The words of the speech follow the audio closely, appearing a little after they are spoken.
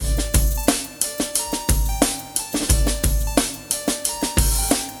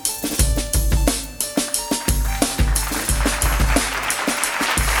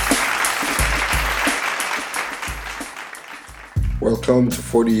Welcome to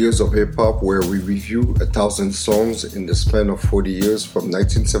 40 Years of Hip Hop, where we review 1,000 songs in the span of 40 years from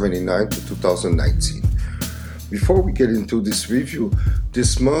 1979 to 2019. Before we get into this review,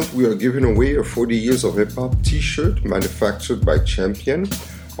 this month we are giving away a 40 Years of Hip Hop t-shirt manufactured by Champion.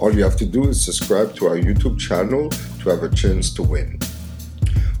 All you have to do is subscribe to our YouTube channel to have a chance to win.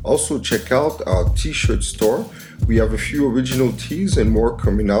 Also check out our t-shirt store. We have a few original tees and more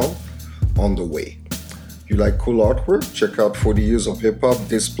coming out on the way. You like cool artwork? Check out 40 Years of Hip Hop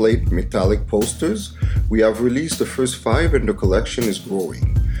displayed metallic posters. We have released the first 5 and the collection is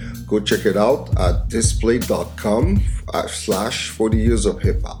growing. Go check it out at display.com/40 Years of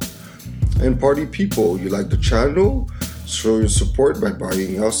Hip Hop. And party people, you like the channel? Show your support by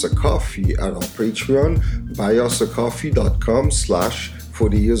buying us a coffee at our Patreon,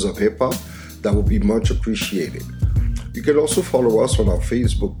 buyusacoffee.com/40 Years of Hip Hop. That will be much appreciated. You can also follow us on our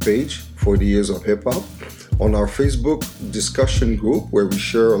Facebook page, 40 Years of Hip Hop, on our Facebook discussion group where we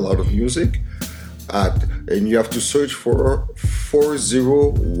share a lot of music and you have to search for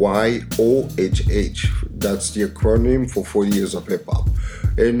 40YOHH. That's the acronym for 40 Years of Hip Hop.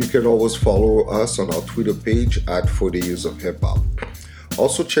 And you can always follow us on our Twitter page at 40 Years of Hip Hop.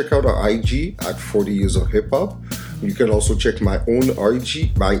 Also check out our IG at 40 Years of Hip Hop. You can also check my own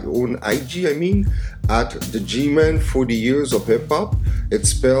IG at the G-Man 40 Years of Hip Hop. It's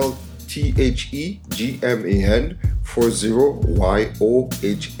spelled THEGMAN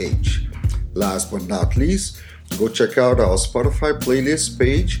 40YOHH. Last but not least, go check out our Spotify playlist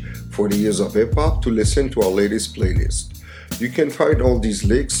page, 40 Years of Hip Hop, to listen to our latest playlist. You can find all these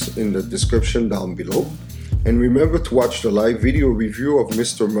links in the description down below. And remember to watch the live video review of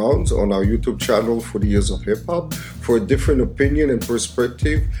Mr. Rounds on our YouTube channel, 40 Years of Hip Hop, for a different opinion and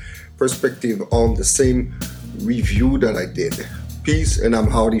perspective on the same review that I did. Peace, and I'm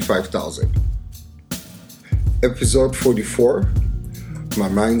Howdy 5000. Episode 44, My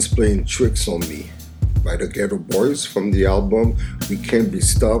Mind's Playing Tricks on Me, by the Ghetto Boys from the album We Can't Be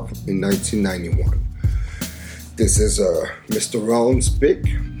Stopped in 1991. This is Mr. Round's pick.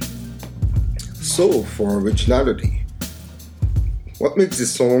 So, for originality, what makes the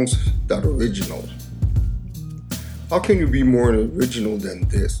songs that original? How can you be more original than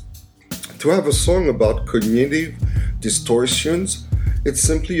this? To have a song about cognitive distortions, it's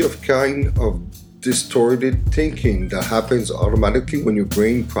simply a kind of distorted thinking that happens automatically when your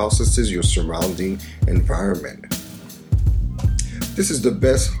brain processes your surrounding environment. This is the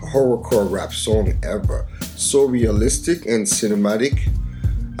best horrorcore rap song ever, so realistic and cinematic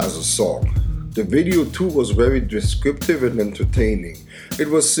as a song. The video too was very descriptive and entertaining. It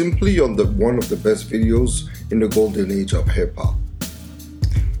was simply one of the best videos in the golden age of hip hop.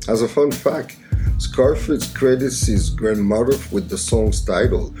 As a fun fact, Scarface credits his grandmother with the song's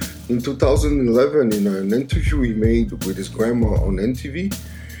title. In 2011, in an interview he made with his grandma on MTV,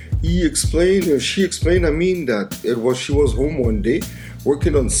 she explained that she was home one day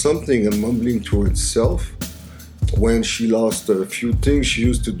working on something and mumbling to herself. When she lost a few things, she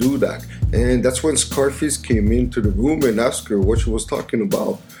used to do that. And that's when Scarface came into the room and asked her what she was talking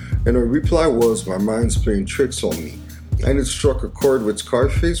about. And her reply was, "My mind's playing tricks on me." And it struck a chord with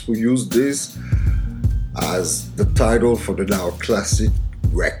Scarface, who used this as the title for the now classic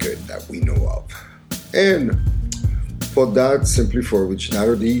record that we know of. And for that, simply for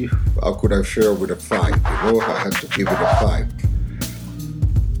originality, how could I fare with a 5? I had to give it a 5.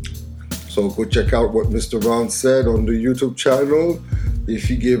 So go check out what Mr. Round said on the YouTube channel. If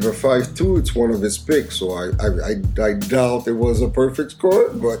he gave a 5 too, it's one of his picks. So I doubt it was a perfect score,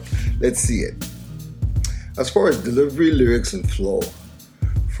 but let's see it. As far as delivery, lyrics, and flow.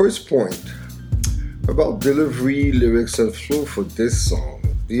 First point about delivery, lyrics, and flow for this song.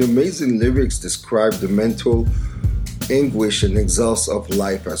 The amazing lyrics describe the mental anguish and exhaust of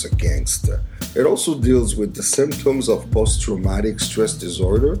life as a gangster. It also deals with the symptoms of post-traumatic stress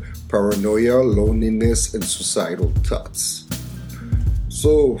disorder, paranoia, loneliness, and suicidal thoughts.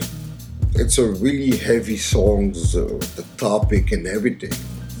 So it's a really heavy song, the topic and everything.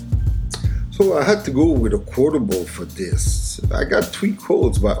 So I had to go with a quotable for this. I got 3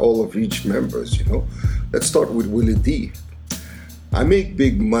 quotes by all of each members, Let's start with Willie D. "I make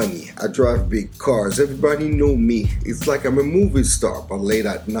big money, I drive big cars, everybody know me. It's like I'm a movie star, but late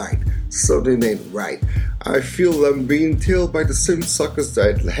at night. Something ain't right. I feel I'm being tailed by the same suckers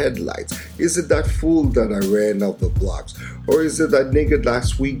that had headlights. Is it that fool that I ran up the blocks? Or is it that nigga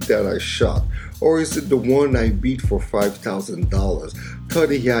last week that I shot? Or is it the one I beat for $5,000?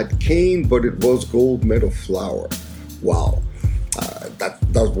 Thought he had cane, but it was gold medal flour." Wow.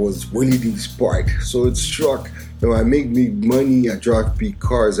 That was Willie D's part. So it struck. I make big money, I drive big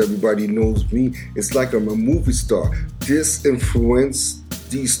cars, everybody knows me. It's like I'm a movie star. this influenced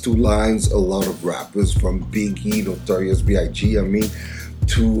these two lines a lot of rappers from Biggie, Notorious B.I.G.,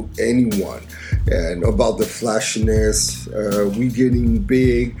 to anyone. And about the flashiness, we getting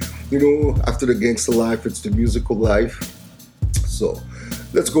big, after the gangster life, it's the musical life. So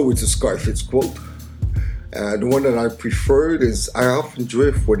let's go with the Scarface quote. The one that I preferred is, I often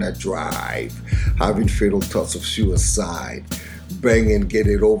drift when I drive, having fatal thoughts of suicide. Bang and get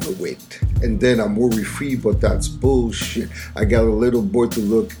it over with. And then I'm worry free, but that's bullshit. I got a little boy to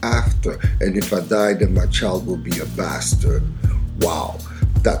look after, and if I die, then my child will be a bastard. Wow,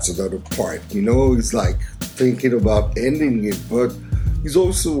 that's another part. He's like thinking about ending it, but he's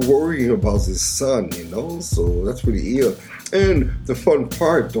also worrying about his son, so that's pretty ill. And the fun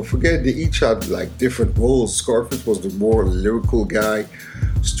part, don't forget, they each had like different roles. Scarface was the more lyrical guy,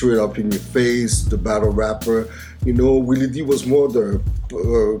 straight up in your face, the battle rapper. Willie D was more the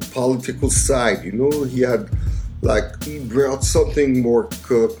political side. He brought something more,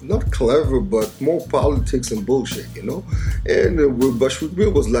 not clever, but more politics and bullshit, And Bushwick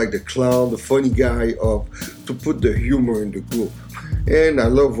Bill was like the clown, the funny guy to put the humor in the group. And I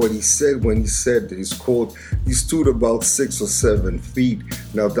love what he said when he said his quote, he stood about 6 or 7 feet.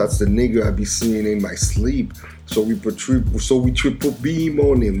 Now that's the nigga I be seeing in my sleep. So we triple beam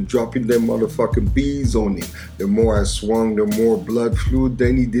on him, dropping them motherfucking bees on him. The more I swung, the more blood flew.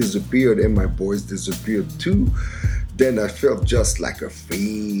 Then he disappeared, and my boys disappeared too. Then I felt just like a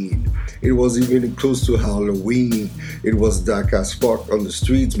fiend. It wasn't even close to Halloween. It was dark as fuck on the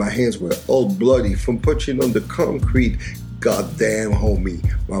streets. My hands were all bloody from punching on the concrete. Goddamn, homie,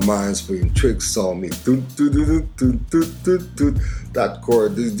 my mind's playing tricks on me. That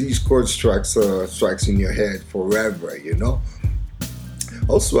chord, these chord strikes in your head forever,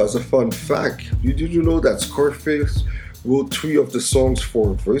 Also, as a fun fact, did you know that Scarface wrote 3 of the songs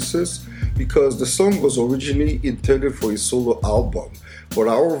for verses? Because the song was originally intended for his solo album. But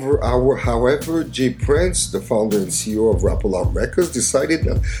however, Jay Prince, the founder and CEO of Rap-A-Lot Records, decided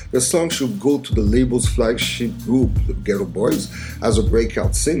that the song should go to the label's flagship group, the Ghetto Boys, as a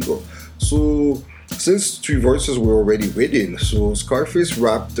breakout single. So, since 3 verses were already written, so Scarface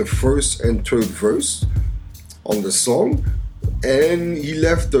rapped the first and third verse on the song, and he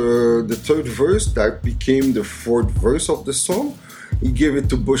left the third verse that became the 4th verse of the song. He gave it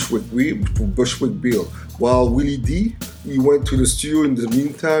to Bushwick Bill. While Willie D, he went to the studio in the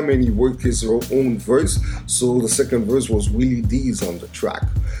meantime and he worked his own verse. So the second verse was Willie D's on the track.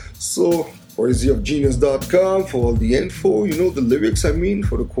 So, poesyofgenius.com for all the info, the lyrics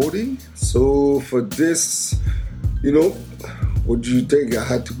for the quoting. So for this, what do you think I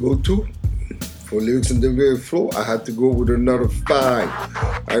had to go to? For lyrics in the very flow, I had to go with another 5.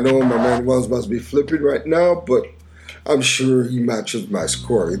 I know my man Wells must be flipping right now, but I'm sure he matches my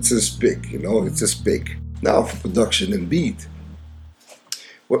score. It's his pick, it's his pick. Now for production and beat.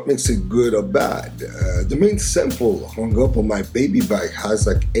 What makes it good or bad? The main sample, Hung Up on My Baby by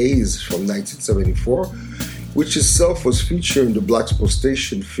Isaac Hayes from 1974, which itself was featured in the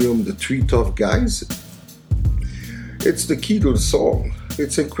Blaxploitation film The 3 Tough Guys. It's the key to the song.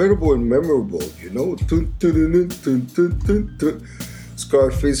 It's incredible and memorable,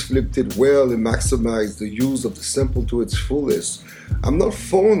 Scarface flipped it well and maximized the use of the sample to its fullest. I'm not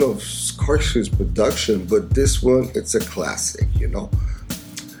fond of Scarface's production, but this one, it's a classic,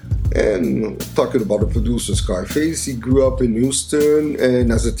 And talking about the producer Scarface, he grew up in Houston,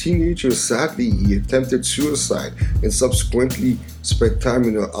 and as a teenager, sadly, he attempted suicide and subsequently spent time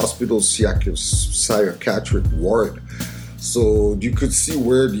in a hospital's psychiatric ward. So you could see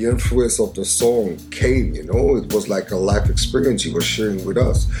where the influence of the song came, It was like a life experience he was sharing with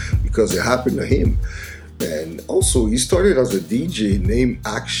us because it happened to him. And also, he started as a DJ named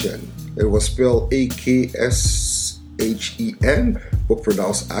Action. It was spelled A-K-S-H-E-N, but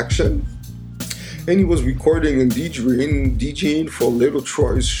pronounced Action. And he was recording and DJing for Little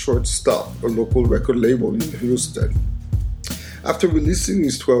Troy's Short Stop, a local record label in Houston. After releasing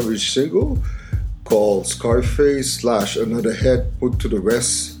his 12-inch single, called Scarface / Another Head Put to the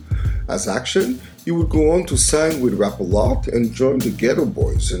Rest as Action, he would go on to sign with Rap-A-Lot and join the Ghetto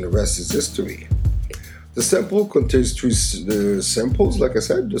Boys, and the rest is history. The sample contains 3 samples, like I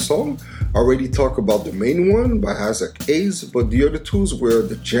said, the song. I already talked about the main one by Isaac Hayes, but the other 2 were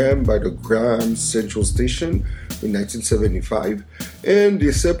The Jam by the Graham Central Station in 1975, and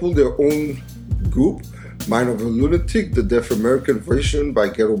they sampled their own group, Mind of a Lunatic, the Deaf American version by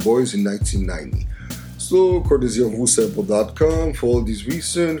Ghetto Boys in 1990. So, courtesy of WhoSample.com for all these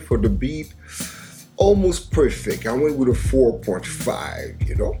reasons. For the beat, almost perfect. I went with a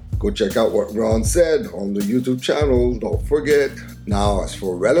 4.5, Go check out what Ron said on the YouTube channel. Don't forget. Now, as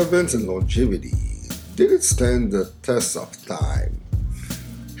for relevance and longevity, Did it stand the test of time?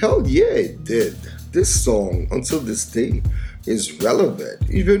 Hell yeah, it did. This song, until this day, is relevant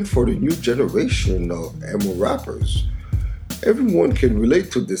even for the new generation of emo rappers. Everyone can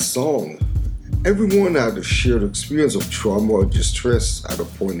relate to this song. Everyone had a shared experience of trauma or distress at a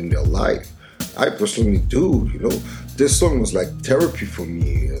point in their life. I personally do, you know. This song was like therapy for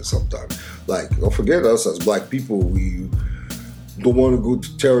me sometimes. Like, don't forget us as black people, we don't want to go to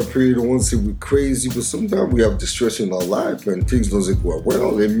therapy, don't want to say we're crazy, but sometimes we have distress in our life and things doesn't go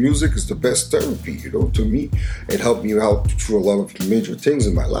well. And music is the best therapy, you know, to me. It helped me out through a lot of major things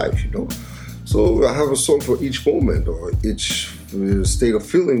in my life, you know. So I have a song for each moment or each state of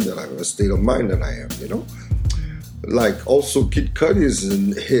feeling that I have, a state of mind that I am, you know. Like also Kid Cudi's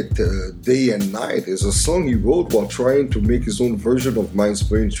hit Day and Night is a song he wrote while trying to make his own version of Mind's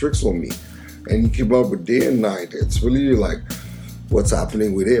Playing Tricks on Me. And he came up with Day and Night. It's really like what's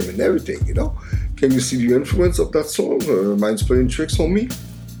happening with him and everything, you know. Can you see the influence of that song, Mind's Playing Tricks on Me?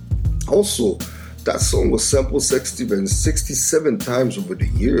 Also, that song was sampled 67 times over the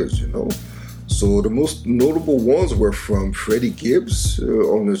years, you know. So the most notable ones were from Freddie Gibbs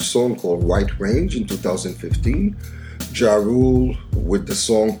on a song called White Range in 2015, Ja Rule with the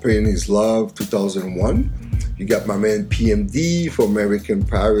song Pain Is Love 2001. You got my man PMD for American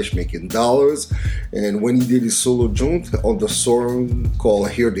Parish Making Dollars, and when he did his solo joint on the song called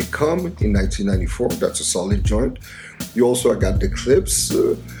Here They Come in 1994, that's a solid joint. You also got the Clips.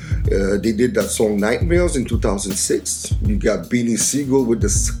 They did that song Nightmares in 2006. You got Beanie Siegel with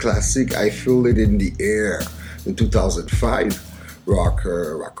this classic I Feel It in the Air in 2005.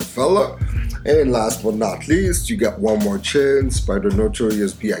 Rockefeller. And last but not least, you got One More Chance by the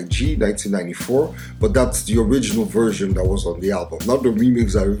Notorious B.I.G. 1994. But that's the original version that was on the album, not the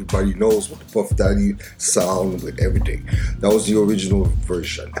remix that everybody knows with the Puff Daddy sound, with everything. That was the original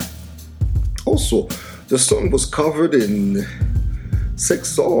version. Also, the song was covered in 6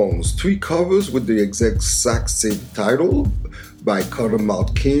 songs, 3 covers with the exact same title by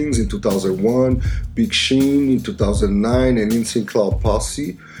Cottonmouth Kings in 2001, Big Sheen in 2009, and Insane Clown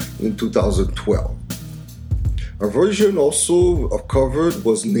Posse in 2012. A version also of covered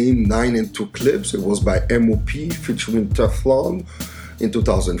was named 9 and 2 Clips. It was by MOP featuring Teflon in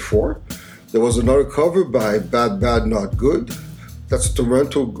 2004. There was another cover by Bad Bad Not Good. That's a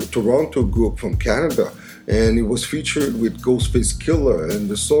Toronto group from Canada. And it was featured with Ghostface Killer, and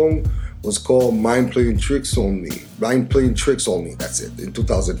the song was called Mind Playing Tricks on Me. Mind Playing Tricks on Me, that's it, in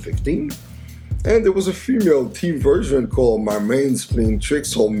 2015. And there was a female team version called My Mind's Playing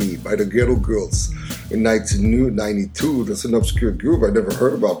Tricks on Me by the Ghetto Girls in 1992. That's an obscure group, I never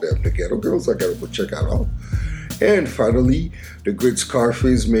heard about them. The Ghetto Girls, I gotta go check that out. And finally, the great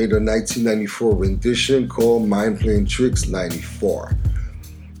Scarface made a 1994 rendition called Mind Playing Tricks 94.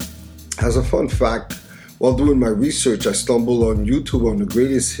 As a fun fact, while doing my research, I stumbled on YouTube on the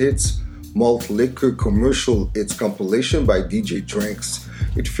greatest hits malt liquor commercial hits compilation by DJ Drinks.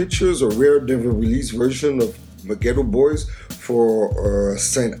 It features a rare never released version of Ghetto Boys for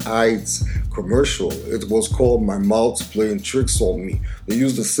St. Ides commercial. It was called My Malt's Playing Tricks on Me. They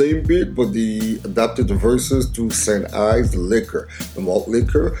used the same beat, but they adapted the verses to St. Ides, the liquor, the malt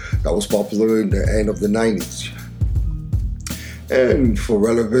liquor that was popular in the end of the 90s. And for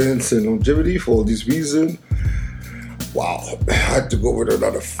relevance and longevity, for all these reasons, wow, I had to go with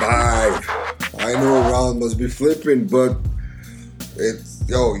another 5. I know Ron must be flipping, but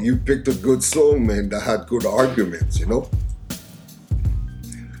you picked a good song, man, that had good arguments, you know?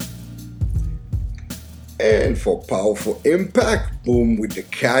 And for powerful impact, boom with the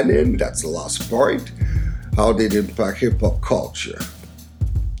Cannon, that's the last part. How did it impact hip-hop culture?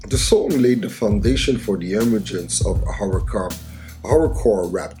 The song laid the foundation for the emergence of a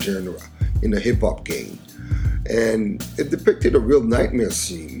horrorcore rap genre in the hip-hop game. And it depicted a real nightmare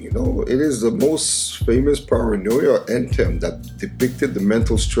scene, you know. It is the most famous paranoia anthem that depicted the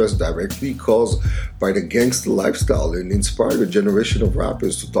mental stress directly caused by the gangster lifestyle and inspired a generation of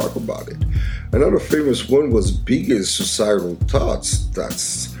rappers to talk about it. Another famous one was Biggie's Suicidal Thoughts.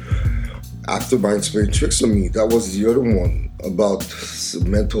 That's After Mind's Playing Tricks on Me. That was the other one about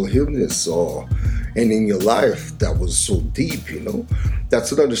mental illness or ending your life that was so deep, you know.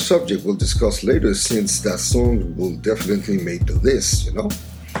 That's another subject we'll discuss later, since that song will definitely make the list, you know.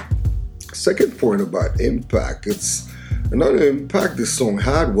 Second point about impact, it's another impact this song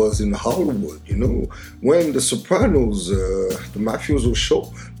had was in Hollywood, you know. When The Sopranos, the mafioso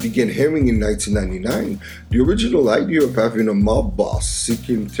show, began airing in 1999, the original idea of having a mob boss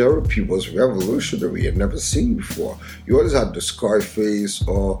seeking therapy was revolutionary and never seen before. You always had the Scarface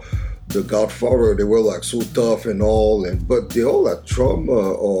or the Godfather. They were like so tough and all, but they all had trauma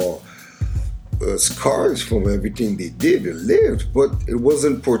or scars from everything they did and lived, but it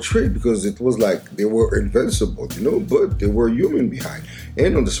wasn't portrayed because it was like they were invincible, but they were human behind.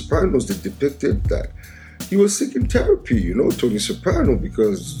 And on The Sopranos, they depicted that he was seeking therapy, Tony Soprano,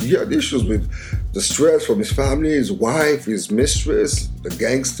 because he had issues with the stress from his family, his wife, his mistress, the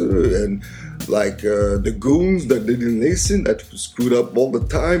gangster, and the goons that didn't listen, that screwed up all the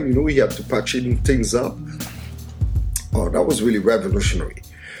time. He had to patch things up. Oh, that was really revolutionary.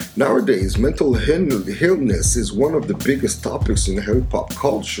 Nowadays, mental illness is one of the biggest topics in hip-hop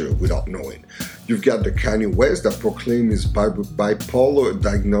culture without knowing. You've got the Kanye West that proclaimed his bipolar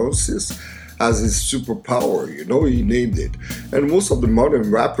diagnosis as his superpower, he named it. And most of the modern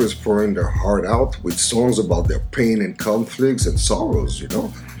rappers pouring their heart out with songs about their pain and conflicts and sorrows,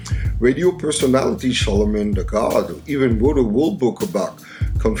 Radio personality Charlemagne the God even wrote a whole book about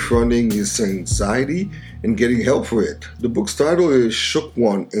confronting his anxiety and getting help for it. The book's title is Shook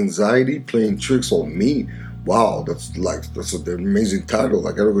One, Anxiety Playing Tricks on Me. Wow, that's an amazing title.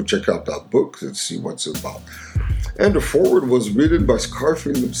 I gotta go check out that book and see what's it about. And the foreword was written by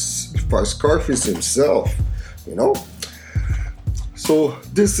Scarface himself, So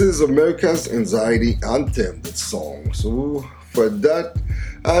this is America's Anxiety Anthem, that song. So for that,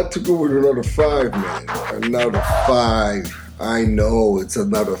 I had to go with another 5, man. Another 5. I know, it's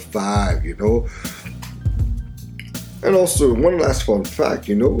another 5, And also, one last fun fact,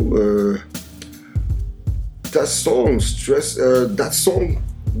 that song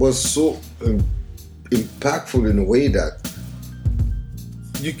was so impactful in a way that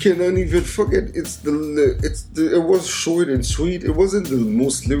you cannot even forget. It was short and sweet. It wasn't the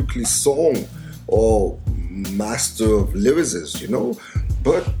most lyrically song or master of lyricism,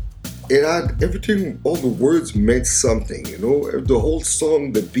 but it had everything. All the words meant something, the whole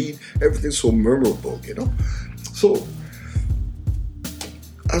song, the beat, everything so memorable, So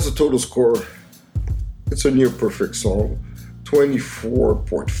as a total score, it's a near perfect song.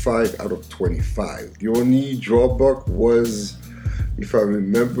 24.5 out of 25. The only drawback was, if I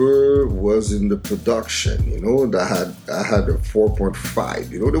remember, was in the production, that I had a 4.5.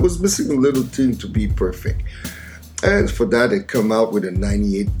 There was missing a little thing to be perfect. And for that, it come out with a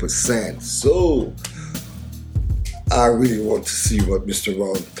 98%. So I really want to see what Mr.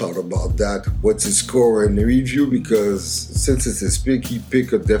 Ron thought about that. What's his score and the review? Because since it's his pick, he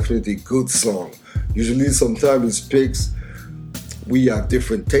picked a definitely good song. Usually, sometimes his picks, we have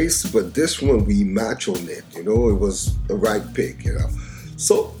different tastes, but this one we match on it. It was the right pick.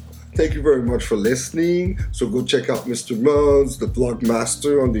 So thank you very much for listening. So go check out Mr. Mons, the Vlog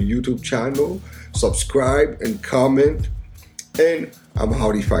Master, on the YouTube channel. Subscribe and comment. And I'm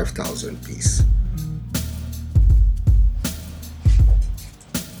Howdy 5000. Peace.